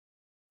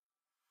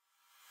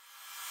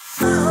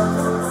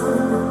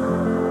Hello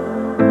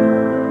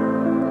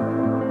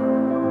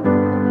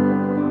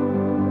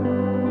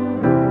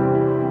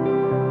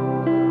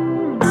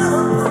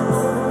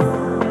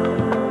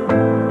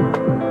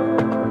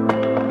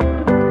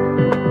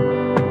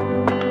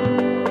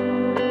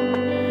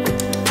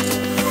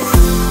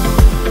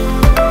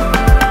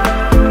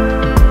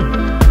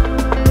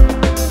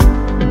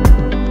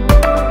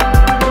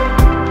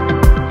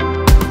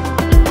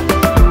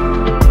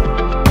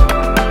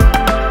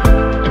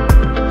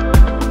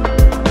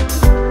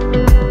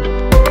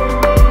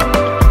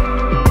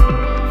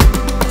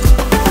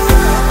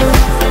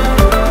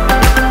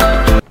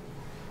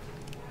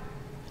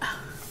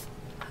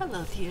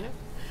dear,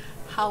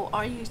 how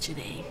are you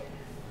today?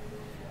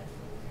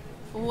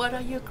 What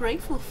are you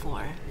grateful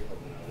for?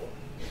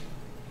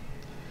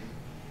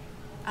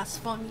 As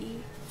for me,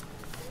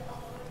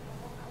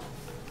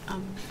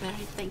 I'm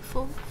very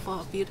thankful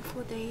for a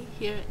beautiful day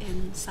here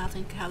in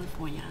Southern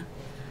California.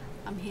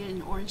 I'm here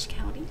in Orange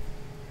County,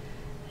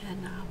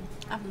 and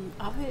I'm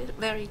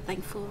very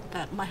thankful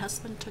that my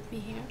husband took me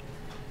here.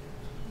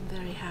 I'm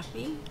very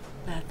happy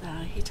that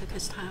he took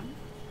his time.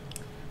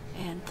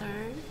 And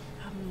third,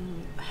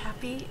 I'm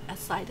happy,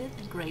 excited,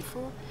 and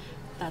grateful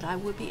that I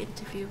will be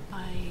interviewed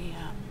by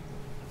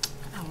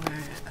our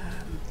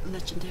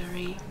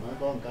legendary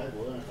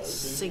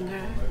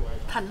singer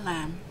Thanh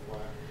Lan.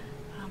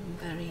 I'm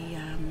very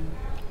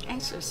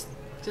anxious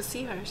to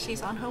see her.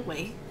 She's on her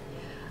way.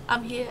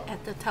 I'm here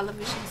at the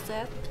television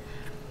set.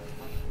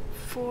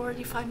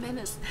 45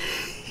 minutes.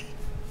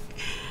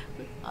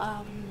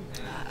 I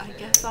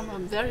guess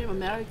I'm very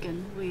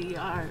American. We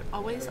are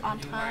always on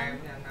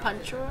time,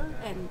 punctual,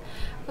 and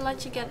we like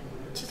to get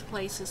to the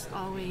places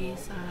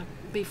always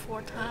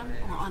before time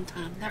or on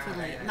time, never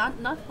late,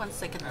 not 1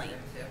 second late.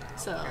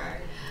 So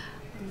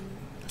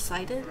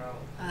excited.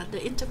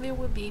 The interview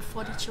will be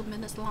 42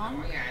 minutes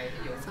long,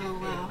 so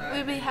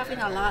we'll be having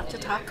a lot to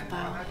talk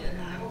about,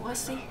 and we'll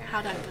see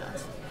how that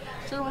goes.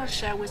 Just want to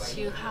share with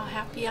you how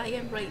happy I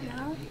am right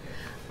now.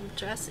 I'm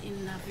dressed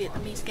in a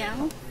Vietnamese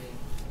gown.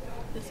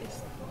 This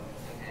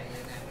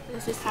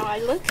is how I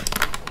look.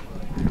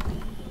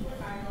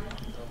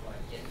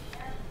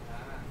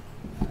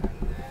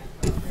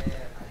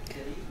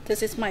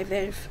 This is my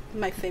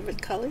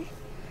favorite color.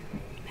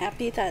 I'm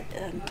happy that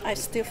I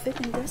still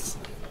fit in this.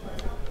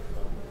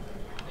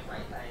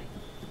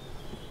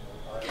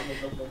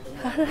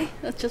 Alright,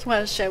 I just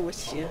want to share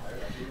with you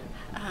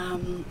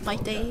my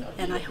day,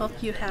 and I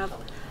hope you have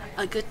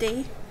a good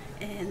day,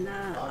 and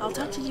I'll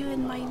talk to you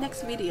in my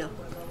next video.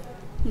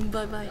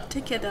 Bye bye.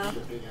 Take care now.